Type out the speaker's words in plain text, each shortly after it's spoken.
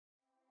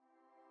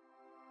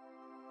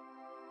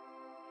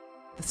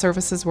The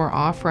services we're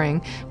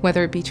offering,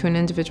 whether it be to an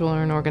individual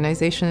or an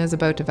organization, is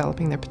about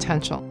developing their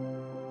potential.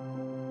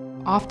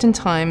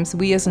 Oftentimes,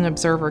 we as an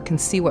observer can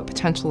see what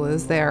potential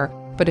is there,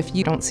 but if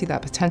you don't see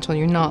that potential,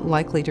 you're not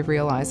likely to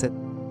realize it.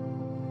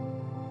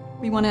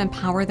 We want to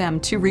empower them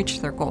to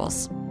reach their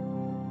goals.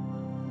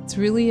 It's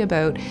really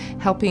about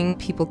helping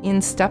people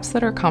in steps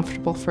that are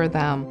comfortable for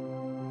them.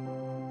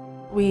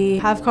 We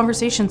have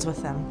conversations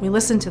with them, we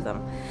listen to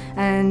them,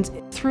 and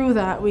through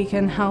that we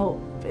can help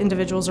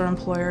individuals or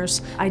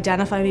employers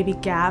identify maybe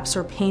gaps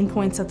or pain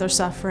points that they're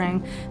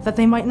suffering that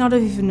they might not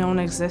have even known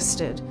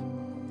existed.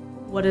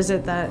 What is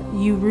it that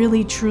you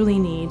really truly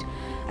need?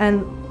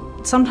 And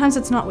sometimes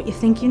it's not what you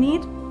think you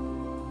need.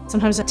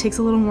 Sometimes it takes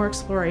a little more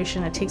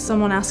exploration. It takes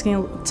someone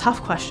asking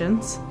tough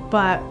questions,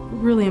 but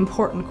really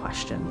important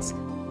questions.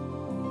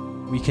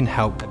 We can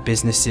help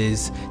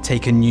businesses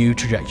take a new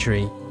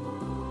trajectory,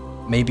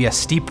 maybe a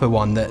steeper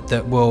one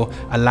that will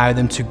allow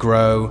them to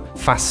grow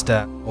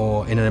faster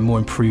or in a more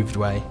improved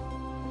way.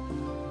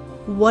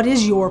 What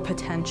is your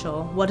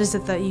potential? What is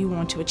it that you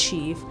want to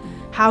achieve?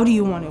 How do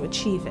you want to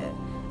achieve it?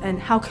 And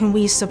how can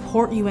we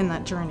support you in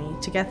that journey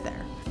to get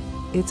there?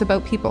 It's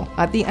about people.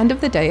 At the end of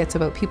the day, it's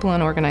about people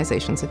and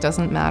organizations. It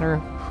doesn't matter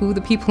who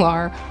the people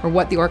are or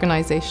what the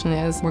organization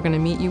is. We're going to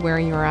meet you where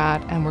you're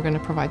at, and we're going to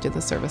provide you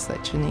the service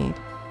that you need.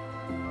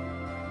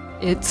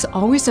 It's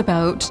always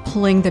about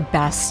pulling the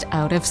best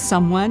out of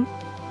someone.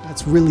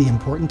 That's really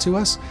important to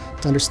us,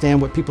 to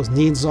understand what people's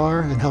needs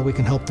are and how we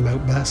can help them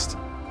out best.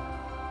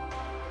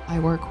 I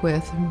work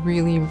with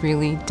really,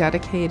 really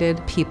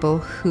dedicated people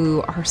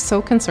who are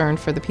so concerned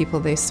for the people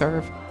they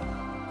serve.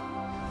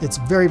 It's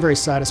very, very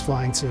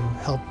satisfying to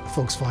help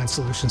folks find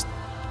solutions.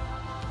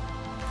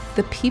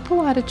 The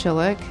people at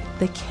Agilic,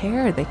 they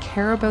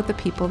care about the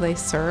people they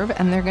serve,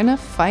 and they're going to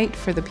fight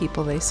for the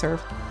people they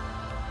serve.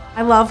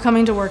 I love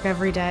coming to work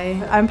every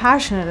day. I'm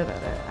passionate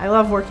about it. I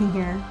love working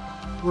here.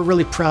 We're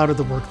really proud of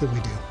the work that we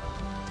do.